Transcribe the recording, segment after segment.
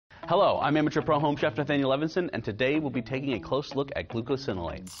Hello, I'm Amateur Pro Home Chef Nathanael Levinson, and today we'll be taking a close look at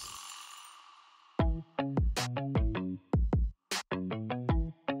glucosinolates.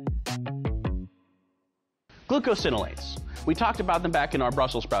 Glucosinolates. We talked about them back in our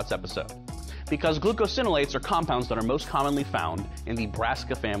Brussels sprouts episode, because glucosinolates are compounds that are most commonly found in the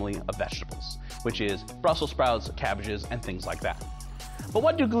brassica family of vegetables, which is Brussels sprouts, cabbages, and things like that. But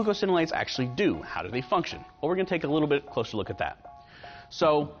what do glucosinolates actually do? How do they function? Well, we're going to take a little bit closer look at that.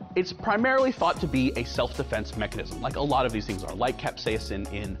 So it's primarily thought to be a self-defense mechanism, like a lot of these things are, like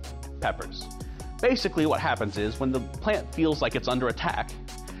capsaicin in peppers. Basically what happens is when the plant feels like it's under attack,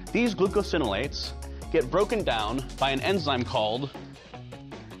 these glucosinolates get broken down by an enzyme called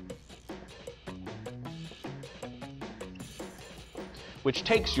which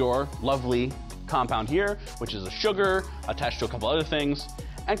takes your lovely compound here, which is a sugar attached to a couple other things,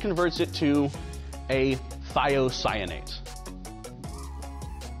 and converts it to a thiocyanate.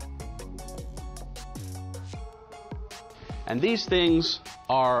 And these things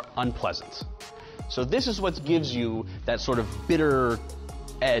are unpleasant. So this is what gives you that sort of bitter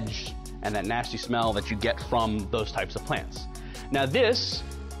edge and that nasty smell that you get from those types of plants. Now this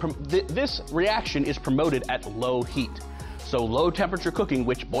reaction is promoted at low heat. So low temperature cooking,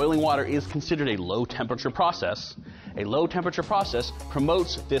 which boiling water is considered a low temperature process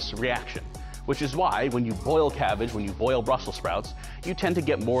promotes this reaction, which is why when you boil cabbage, when you boil Brussels sprouts, you tend to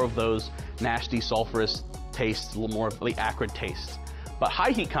get more of those nasty sulfurous tastes, a little more of the acrid taste. But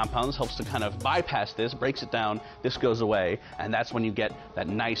high heat compounds helps to kind of bypass this, breaks it down, this goes away, and that's when you get that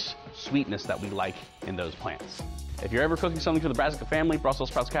nice sweetness that we like in those plants. If you're ever cooking something for the brassica family, Brussels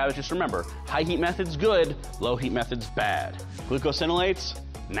sprouts, cabbage, just remember, high heat method's good, low heat method's bad. Glucosinolates,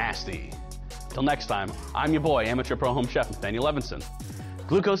 nasty. Till next time, I'm your boy, Amateur Pro Home Chef Nathanael Levinson.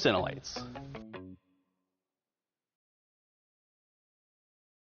 Glucosinolates.